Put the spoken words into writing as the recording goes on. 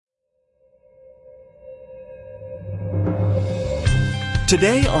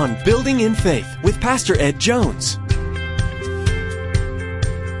Today on Building in Faith with Pastor Ed Jones.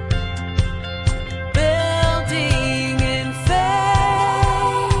 Building in faith.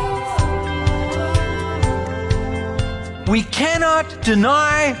 We cannot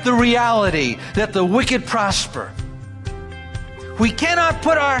deny the reality that the wicked prosper. We cannot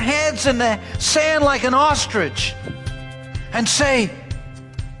put our heads in the sand like an ostrich and say,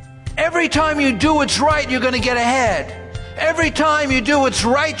 every time you do what's right, you're going to get ahead. Every time you do what's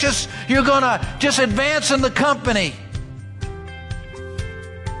righteous, you're going to just advance in the company.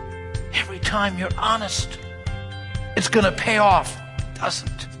 Every time you're honest, it's going to pay off. It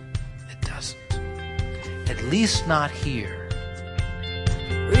doesn't. It doesn't. At least not here.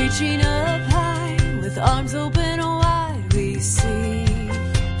 Reaching up high with arms open wide, we see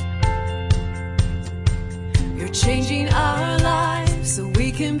you're changing our lives so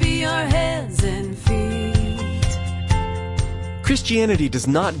we can be your hands and feet. Christianity does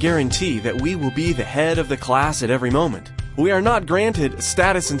not guarantee that we will be the head of the class at every moment. We are not granted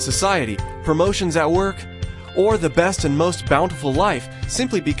status in society, promotions at work, or the best and most bountiful life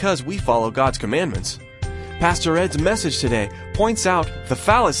simply because we follow God's commandments. Pastor Ed's message today points out the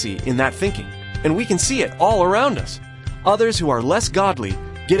fallacy in that thinking, and we can see it all around us. Others who are less godly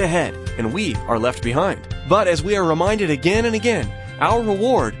get ahead, and we are left behind. But as we are reminded again and again, our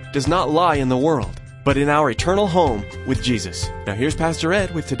reward does not lie in the world, but in our eternal home with Jesus. Now here's Pastor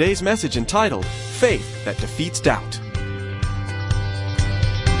Ed with today's message entitled, Faith That Defeats Doubt.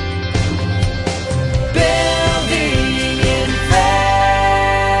 Building in faith.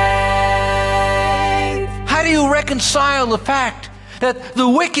 How do you reconcile the fact that the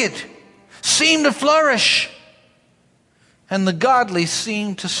wicked seem to flourish and the godly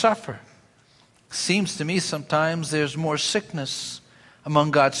seem to suffer? Seems to me sometimes there's more sickness among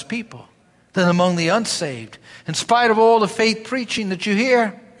God's people than among the unsaved, in spite of all the faith preaching that you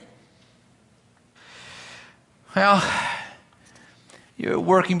hear. Well, you're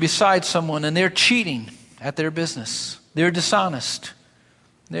working beside someone and they're cheating at their business. They're dishonest.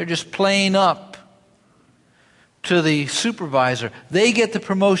 They're just playing up to the supervisor. They get the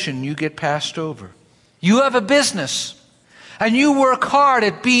promotion, you get passed over. You have a business and you work hard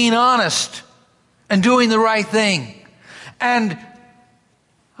at being honest and doing the right thing. And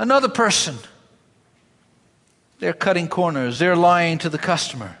another person, they're cutting corners, they're lying to the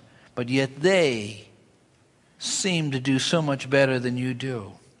customer, but yet they seem to do so much better than you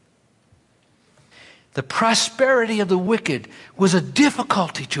do. The prosperity of the wicked was a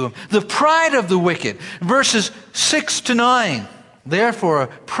difficulty to him. The pride of the wicked, verses 6 to 9. Therefore,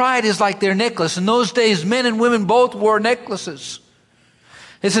 pride is like their necklace. In those days, men and women both wore necklaces.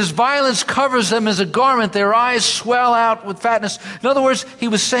 It says, violence covers them as a garment. Their eyes swell out with fatness. In other words, he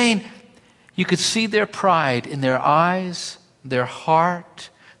was saying, you could see their pride in their eyes, their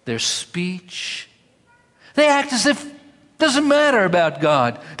heart, their speech. They act as if it doesn't matter about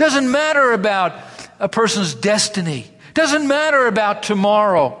God. Doesn't matter about a person's destiny. Doesn't matter about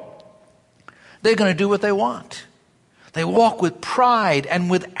tomorrow. They're going to do what they want. They walk with pride and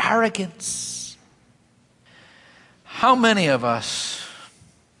with arrogance. How many of us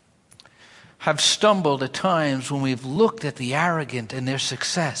have stumbled at times when we've looked at the arrogant and their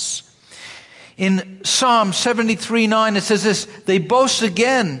success? In Psalm 73:9, it says this, they boast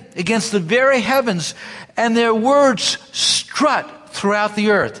again against the very heavens, and their words strut throughout the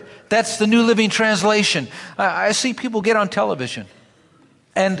earth. That's the New Living Translation. I see people get on television,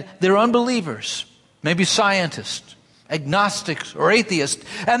 and they're unbelievers, maybe scientists, agnostics, or atheists,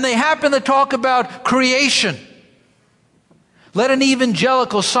 and they happen to talk about creation. Let an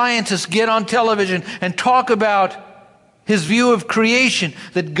evangelical scientist get on television and talk about his view of creation,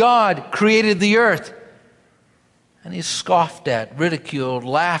 that God created the earth. And he's scoffed at, ridiculed,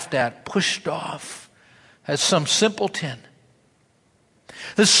 laughed at, pushed off as some simpleton.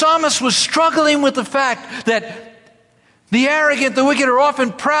 The psalmist was struggling with the fact that the arrogant, the wicked are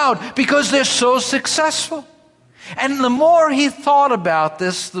often proud because they're so successful. And the more he thought about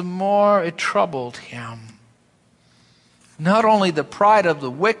this, the more it troubled him. Not only the pride of the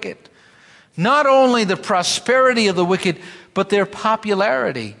wicked, not only the prosperity of the wicked, but their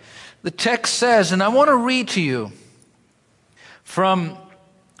popularity. The text says, and I want to read to you from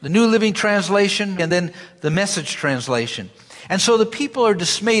the New Living Translation and then the Message Translation. And so the people are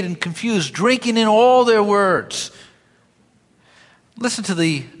dismayed and confused, drinking in all their words. Listen to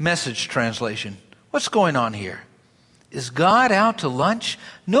the Message Translation. What's going on here? Is God out to lunch?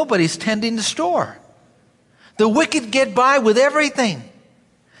 Nobody's tending the store. The wicked get by with everything.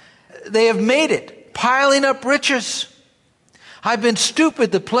 They have made it, piling up riches. I've been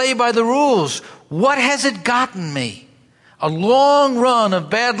stupid to play by the rules. What has it gotten me? a long run of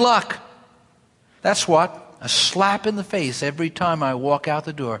bad luck. That's what? A slap in the face every time I walk out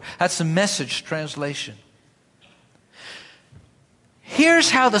the door. That's the Message translation. Here's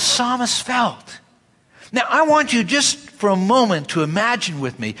how the psalmist felt. Now, I want you just for a moment to imagine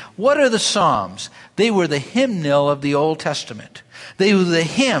with me, what are the Psalms? They were the hymnal of the Old Testament. They were the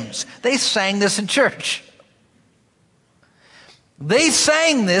hymns. They sang this in church. They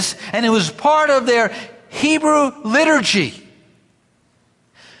sang this, and it was part of their Hebrew liturgy.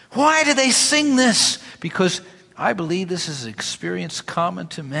 Why do they sing this? Because I believe this is an experience common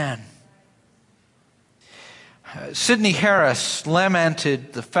to men. Sidney Harris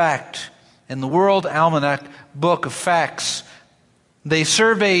lamented the fact in the World Almanac Book of Facts. They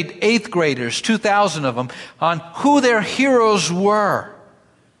surveyed 8th graders, 2,000 of them, on who their heroes were.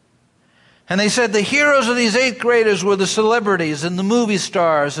 And they said the heroes of these 8th graders were the celebrities and the movie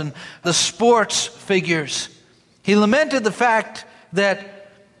stars and the sports figures. He lamented the fact that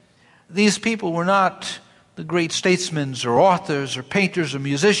these people were not the great statesmen or authors or painters or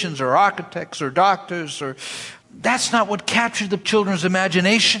musicians or architects or doctors. That's not what captured the children's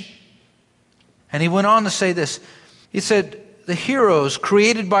imagination. And he went on to say this. He said, the heroes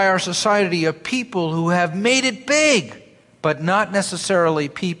created by our society are people who have made it big, but not necessarily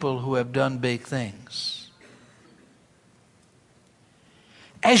people who have done big things.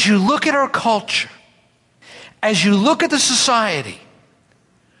 As you look at our culture, as you look at the society,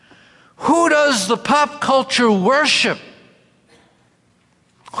 who does the pop culture worship?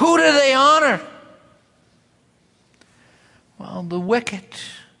 Who do they honor? Well, the wicked.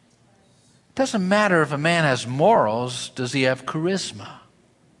 It doesn't matter if a man has morals, does he have charisma?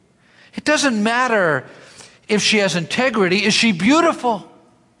 It doesn't matter if she has integrity, is she beautiful?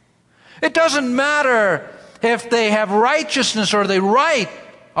 It doesn't matter if they have righteousness, are they right?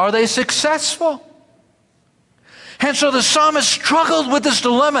 Are they successful? And so the psalmist struggled with this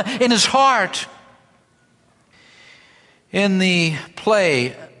dilemma in his heart. In the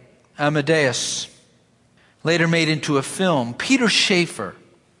play Amadeus, later made into a film, Peter Shaffer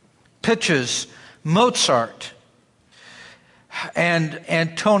pitches Mozart and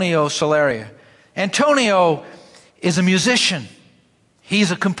Antonio Salieri. Antonio is a musician.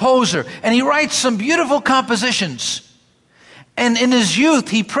 He's a composer, and he writes some beautiful compositions. And in his youth,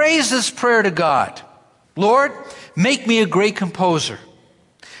 he prays this prayer to God. Lord, make me a great composer.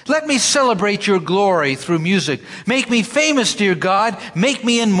 Let me celebrate your glory through music. Make me famous, dear God. Make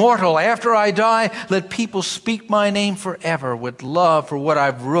me immortal. After I die, let people speak my name forever with love for what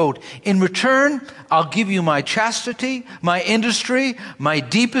I've wrote. In return, I'll give you my chastity, my industry, my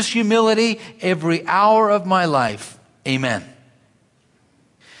deepest humility, every hour of my life. Amen.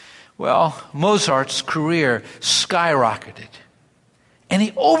 Well, Mozart's career skyrocketed, and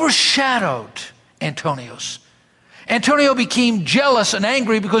he overshadowed Antonio's. Antonio became jealous and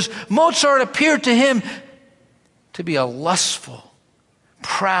angry because Mozart appeared to him to be a lustful,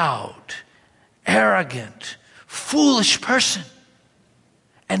 proud, arrogant, foolish person.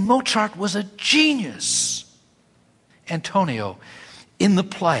 And Mozart was a genius. Antonio, in the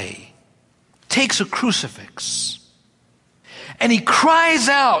play, takes a crucifix and he cries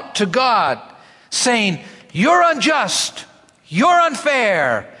out to God saying, you're unjust, you're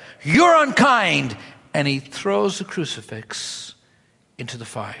unfair, you're unkind. And he throws the crucifix into the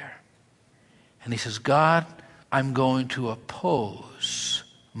fire. And he says, God, I'm going to oppose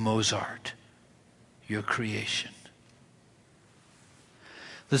Mozart, your creation.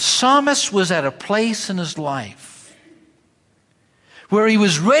 The psalmist was at a place in his life where he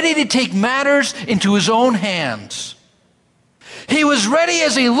was ready to take matters into his own hands. He was ready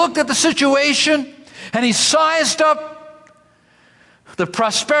as he looked at the situation and he sized up the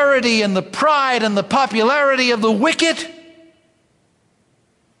prosperity and the pride and the popularity of the wicked.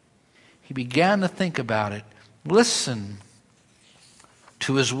 He began to think about it. Listen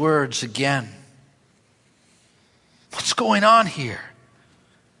to his words again. What's going on here?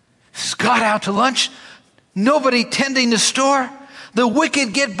 Is God out to lunch? Nobody tending the store? The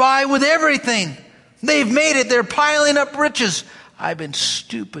wicked get by with everything. They've made it. They're piling up riches. I've been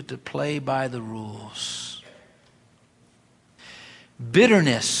stupid to play by the rules.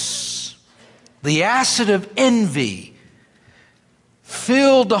 Bitterness, the acid of envy,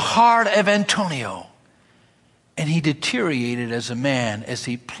 filled the heart of Antonio. And he deteriorated as a man as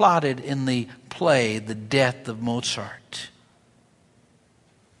he plotted in the play the death of Mozart.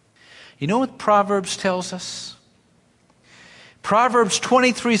 You know what Proverbs tells us? Proverbs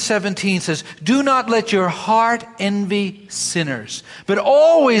 23:17 says, do not let your heart envy sinners, but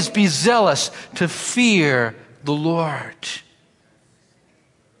always be zealous to fear the Lord.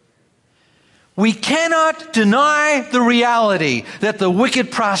 We cannot deny the reality that the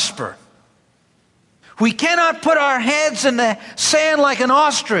wicked prosper. We cannot put our heads in the sand like an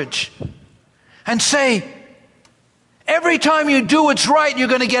ostrich and say, every time you do what's right, you're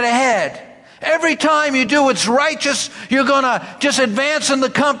going to get ahead. Every time you do what's righteous, you're going to just advance in the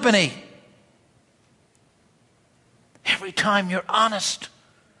company. Every time you're honest,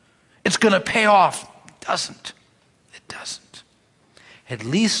 it's going to pay off. It doesn't. It doesn't. At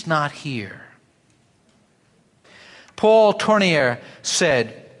least not here. Paul Tournier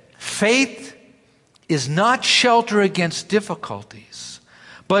said, faith is not shelter against difficulties,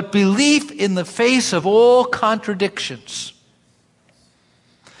 but belief in the face of all contradictions.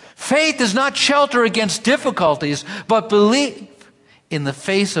 Faith is not shelter against difficulties, but belief in the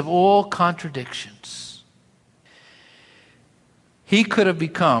face of all contradictions. He could have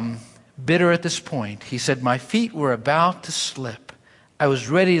become bitter at this point. He said, my feet were about to slip. I was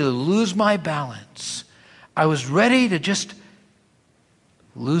ready to lose my balance. I was ready to just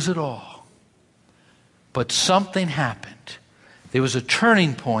lose it all. But something happened. There was a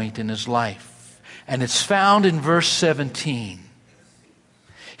turning point in his life. And it's found in verse 17.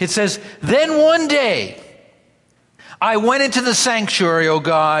 It says, then one day I went into the sanctuary, O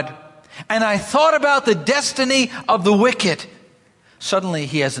God, and I thought about the destiny of the wicked. Suddenly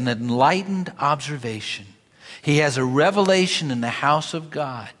he has an enlightened observation. He has a revelation in the house of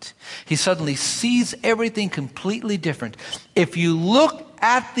God. He suddenly sees everything completely different. If you look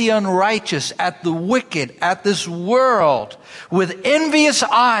at the unrighteous, at the wicked, at this world with envious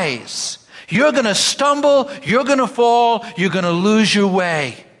eyes, you're going to stumble, you're going to fall, you're going to lose your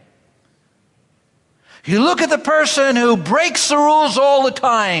way. You look at the person who breaks the rules all the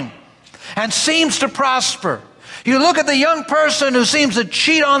time and seems to prosper. You look at the young person who seems to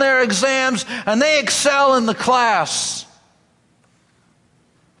cheat on their exams and they excel in the class.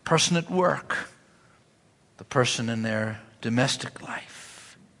 Person at work. The person in their domestic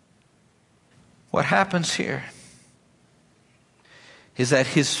life. What happens here is that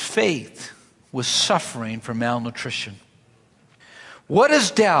his faith was suffering from malnutrition. What is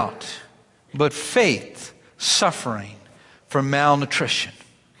doubt but faith suffering from malnutrition?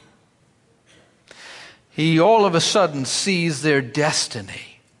 He all of a sudden sees their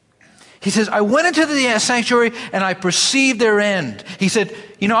destiny. He says, I went into the sanctuary and I perceived their end. He said,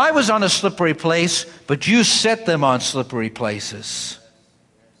 I was on a slippery place, but you set them on slippery places.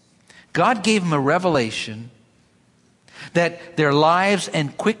 God gave him a revelation that their lives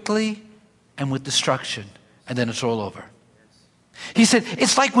end quickly and with destruction, and then it's all over. He said,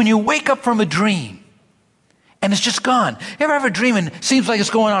 it's like when you wake up from a dream and it's just gone. You ever have a dream and it seems like it's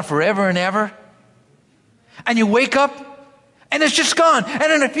going on forever and ever? And you wake up and it's just gone.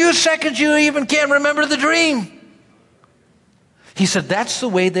 And in a few seconds you even can't remember the dream. He said, that's the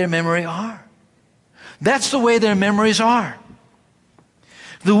way their memory are. That's the way their memories are.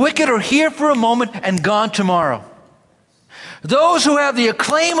 The wicked are here for a moment and gone tomorrow. Those who have the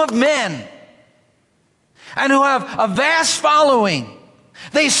acclaim of men and who have a vast following,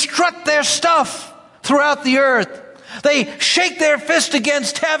 they strut their stuff throughout the earth. They shake their fist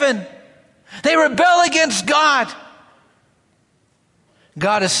against heaven. They rebel against God.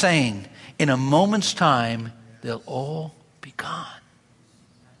 God is saying, in a moment's time, they'll all be gone.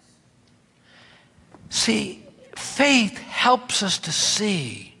 See, faith helps us to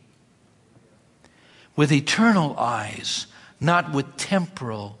see with eternal eyes, not with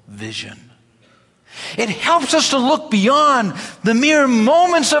temporal vision. It helps us to look beyond the mere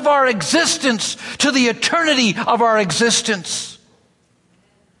moments of our existence to the eternity of our existence.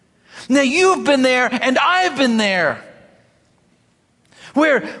 Now, you've been there and I've been there,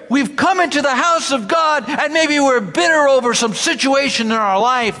 where we've come into the house of God and maybe we're bitter over some situation in our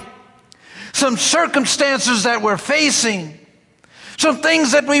life, some circumstances that we're facing, some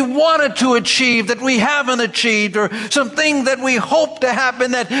things that we wanted to achieve that we haven't achieved, or something that we hoped to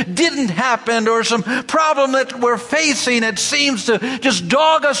happen that didn't happen, or some problem that we're facing that seems to just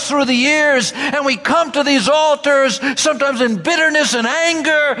dog us through the years. And we come to these altars, sometimes in bitterness and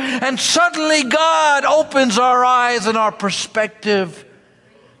anger, and suddenly God opens our eyes and our perspective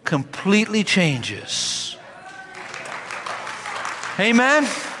completely changes. Amen?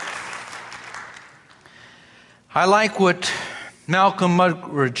 I like what Malcolm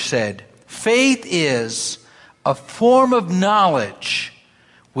Muggeridge said. Faith is a form of knowledge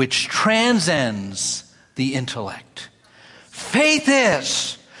which transcends the intellect. Faith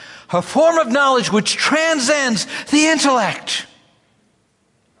is a form of knowledge which transcends the intellect.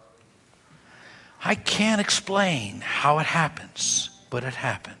 I can't explain how it happens, but it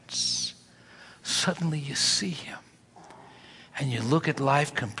happens. Suddenly you see him and you look at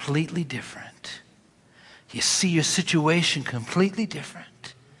life completely different. You see your situation completely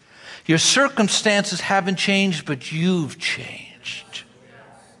different. Your circumstances haven't changed, but you've changed.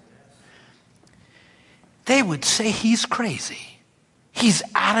 They would say he's crazy. He's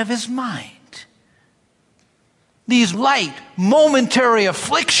out of his mind. These light, momentary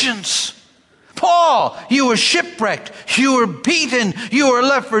afflictions. Paul, you were shipwrecked. You were beaten. You were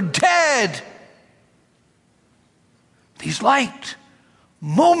left for dead. These light,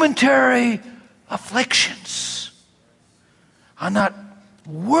 momentary afflictions are not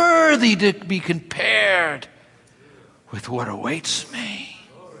worthy to be compared with what awaits me.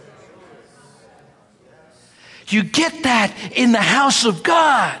 You get that in the house of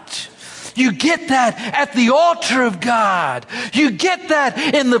God. You get that at the altar of God. You get that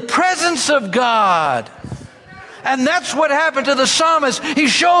in the presence of God. And that's what happened to the psalmist. He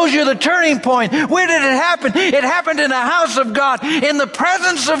shows you the turning point. Where did it happen? It happened in the house of God, in the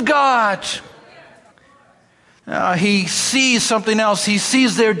presence of God. He sees something else. He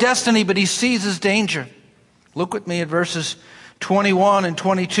sees their destiny, but he sees his danger. Look with me at verses 21 and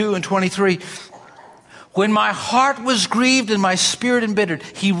 22 and 23. When my heart was grieved and my spirit embittered,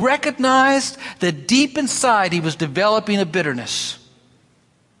 he recognized that deep inside he was developing a bitterness.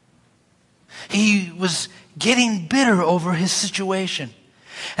 He was getting bitter over his situation.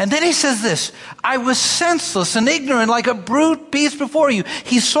 And then he says this, I was senseless and ignorant like a brute beast before you.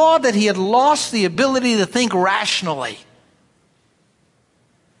 He saw that he had lost the ability to think rationally.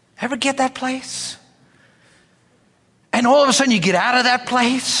 Ever get that place? And all of a sudden you get out of that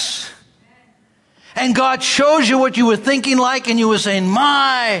place. And God shows you what you were thinking like, and you were saying,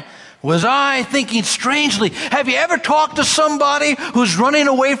 my, was I thinking strangely? Have you ever talked to somebody who's running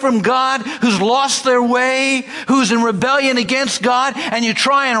away from God, who's lost their way, who's in rebellion against God, and you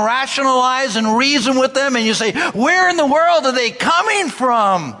try and rationalize and reason with them, and you say, where in the world are they coming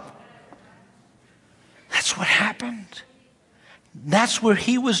from? That's what happened. That's where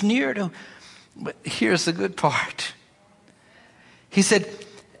he was near to. But here's the good part. He said,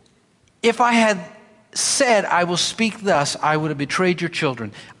 if I had said, I will speak thus, I would have betrayed your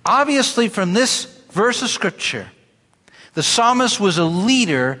children. Obviously, from this verse of Scripture, the psalmist was a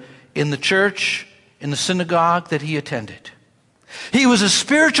leader in the church, in the synagogue that he attended. He was a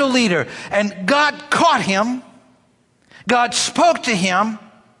spiritual leader, and God caught him. God spoke to him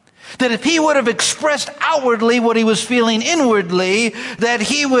that if he would have expressed outwardly what he was feeling inwardly, that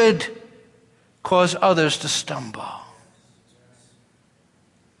he would cause others to stumble.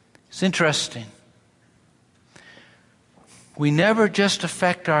 It's interesting. We never just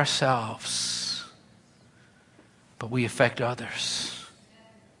affect ourselves, but we affect others.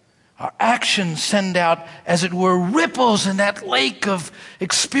 Our actions send out, as it were, ripples in that lake of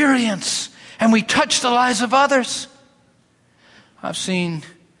experience, and we touch the lives of others. I've seen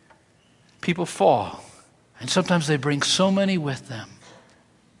people fall, and sometimes they bring so many with them.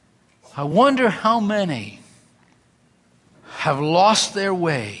 I wonder how many have lost their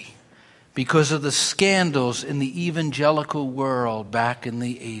way because of the scandals in the evangelical world back in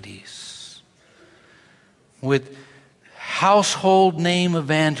the 80s. With household name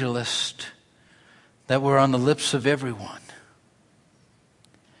evangelists that were on the lips of everyone.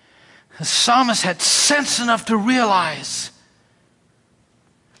 The psalmist had sense enough to realize.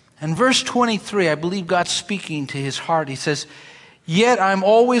 And verse 23, I believe God's speaking to his heart. He says, yet I'm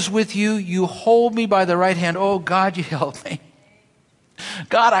always with you. You hold me by the right hand. Oh, God, you help me.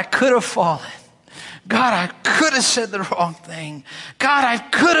 God, I could have fallen. God, I could have said the wrong thing. God, I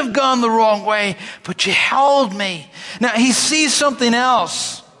could have gone the wrong way, but you held me. Now, he sees something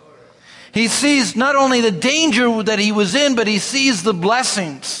else. He sees not only the danger that he was in, but he sees the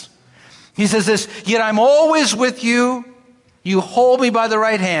blessings. He says this, yet I'm always with you. You hold me by the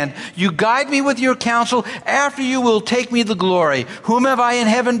right hand. You guide me with your counsel. After you will take me the glory. Whom have I in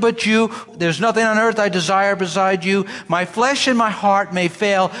heaven but you? There's nothing on earth I desire beside you. My flesh and my heart may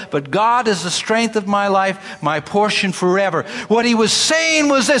fail, but God is the strength of my life, my portion forever. What he was saying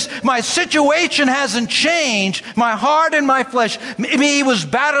was this, my situation hasn't changed. My heart and my flesh. Maybe he was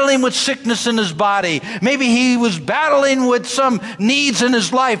battling with sickness in his body. Maybe he was battling with some needs in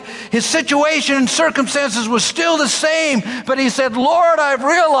his life. His situation and circumstances were still the same. But he said, Lord, I've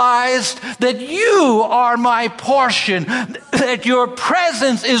realized that you are my portion, that your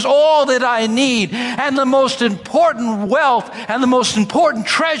presence is all that I need, and the most important wealth and the most important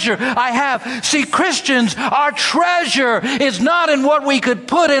treasure I have. See, Christians, our treasure is not in what we could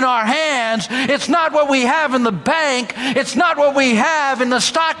put in our hands. It's not what we have in the bank. It's not what we have in the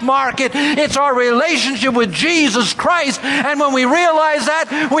stock market. It's our relationship with Jesus Christ. And when we realize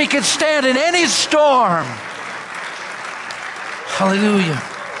that, we can stand in any storm. Hallelujah.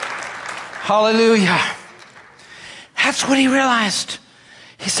 Hallelujah. That's what he realized.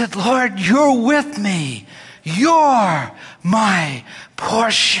 He said, Lord, you're with me. You're my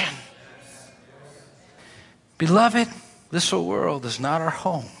portion. Beloved, this world is not our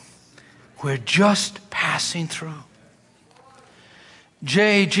home. We're just passing through.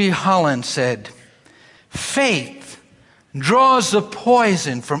 J.G. Holland said, faith draws the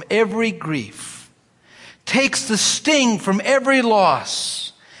poison from every grief, takes the sting from every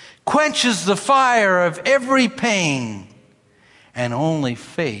loss, quenches the fire of every pain, and only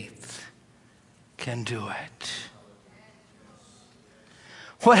faith can do it.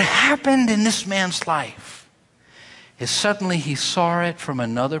 What happened in this man's life is suddenly he saw it from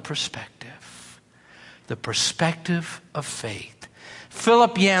another perspective, the perspective of faith.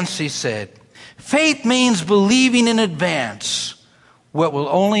 Philip Yancey said, faith means believing in advance what will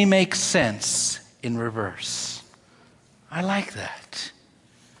only make sense in reverse. I like that.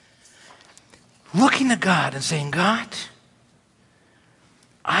 Looking to God and saying, God,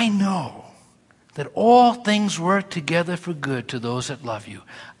 I know that all things work together for good to those that love you.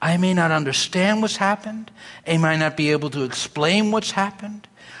 I may not understand what's happened. I may not be able to explain what's happened.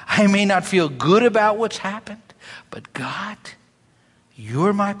 I may not feel good about what's happened. But God,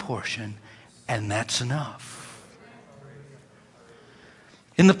 you're my portion, and that's enough.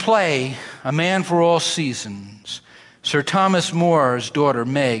 In the play, A Man for All Seasons, Sir Thomas More's daughter,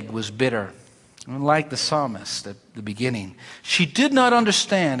 Meg, was bitter. Like the psalmist at the beginning, she did not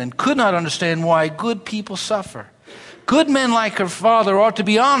understand and could not understand why good people suffer. Good men like her father ought to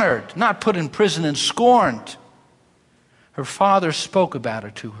be honored, not put in prison and scorned. Her father spoke about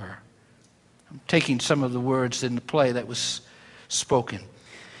it to her. I'm taking some of the words in the play that was spoken.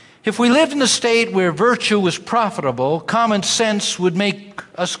 If we lived in a state where virtue was profitable, common sense would make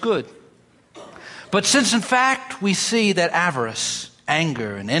us good. But since in fact we see that avarice,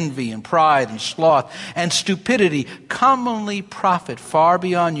 anger and envy and pride and sloth and stupidity commonly profit far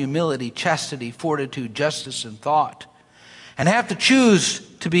beyond humility, chastity, fortitude, justice, and thought, and have to choose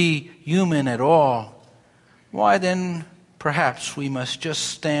to be human at all, why then perhaps we must just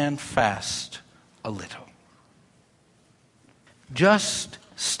stand fast a little. Just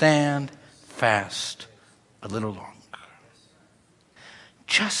stand fast a little longer.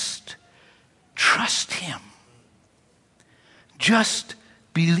 Just trust Him. Just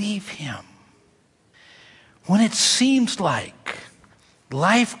believe Him. When it seems like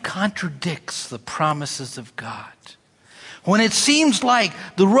life contradicts the promises of God, when it seems like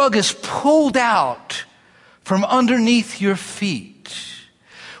the rug is pulled out from underneath your feet,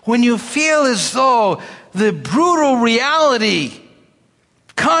 when you feel as though the brutal reality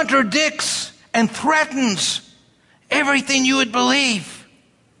contradicts and threatens everything you would believe,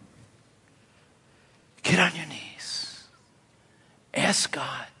 get on your knees. Ask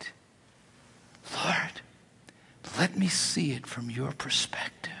God, Lord, let me see it from your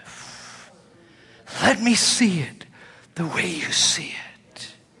perspective. Let me see it the way you see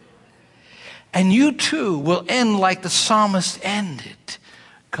it. And you too will end like the psalmist ended.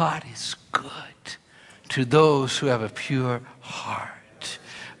 God is good to those who have a pure heart.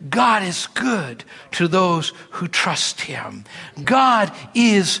 God is good to those who trust Him. God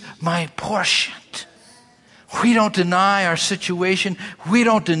is my portion. We don't deny our situation. We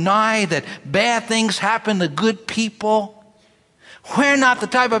don't deny that bad things happen to good people. We're not the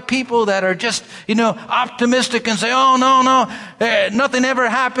type of people that are just, optimistic and say, oh, no, nothing ever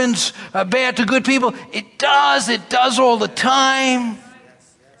happens bad to good people. It does all the time.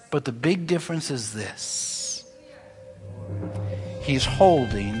 But the big difference is this. He's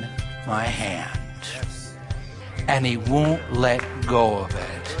holding my hand, and He won't let go of it.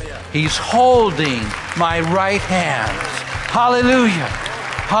 He's holding my right hand. Hallelujah.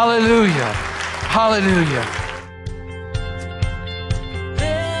 Hallelujah. Hallelujah.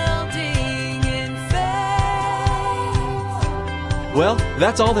 Building in faith. Well,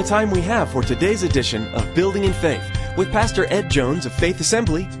 that's all the time we have for today's edition of Building in Faith with Pastor Ed Jones of Faith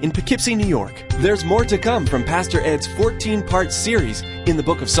Assembly in Poughkeepsie, New York. There's more to come from Pastor Ed's 14-part series in the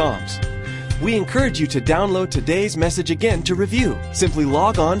book of Psalms. We encourage you to download today's message again to review. Simply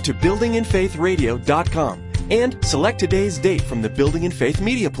log on to buildinginfaithradio.com and select today's date from the Building in Faith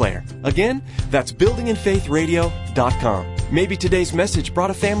media player. Again, that's buildinginfaithradio.com. Maybe today's message brought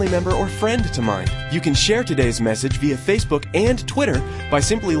a family member or friend to mind. You can share today's message via Facebook and Twitter by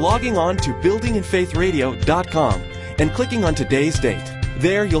simply logging on to buildinginfaithradio.com and clicking on today's date.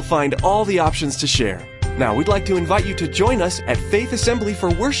 There you'll find all the options to share. Now, we'd like to invite you to join us at Faith Assembly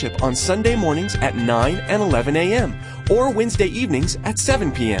for worship on Sunday mornings at 9 and 11 a.m. or Wednesday evenings at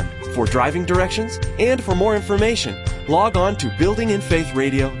 7 p.m. For driving directions and for more information, log on to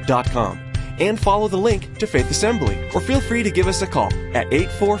buildinginfaithradio.com and follow the link to Faith Assembly, or feel free to give us a call at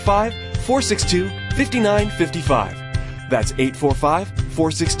 845-462-5955. That's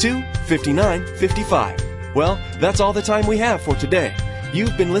 845-462-5955. Well, that's all the time we have for today.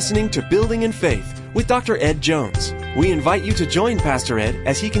 You've been listening to Building in Faith with Dr. Ed Jones. We invite you to join Pastor Ed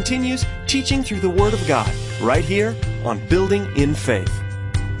as he continues teaching through the Word of God right here on Building in Faith.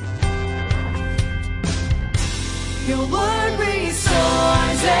 Your word restores.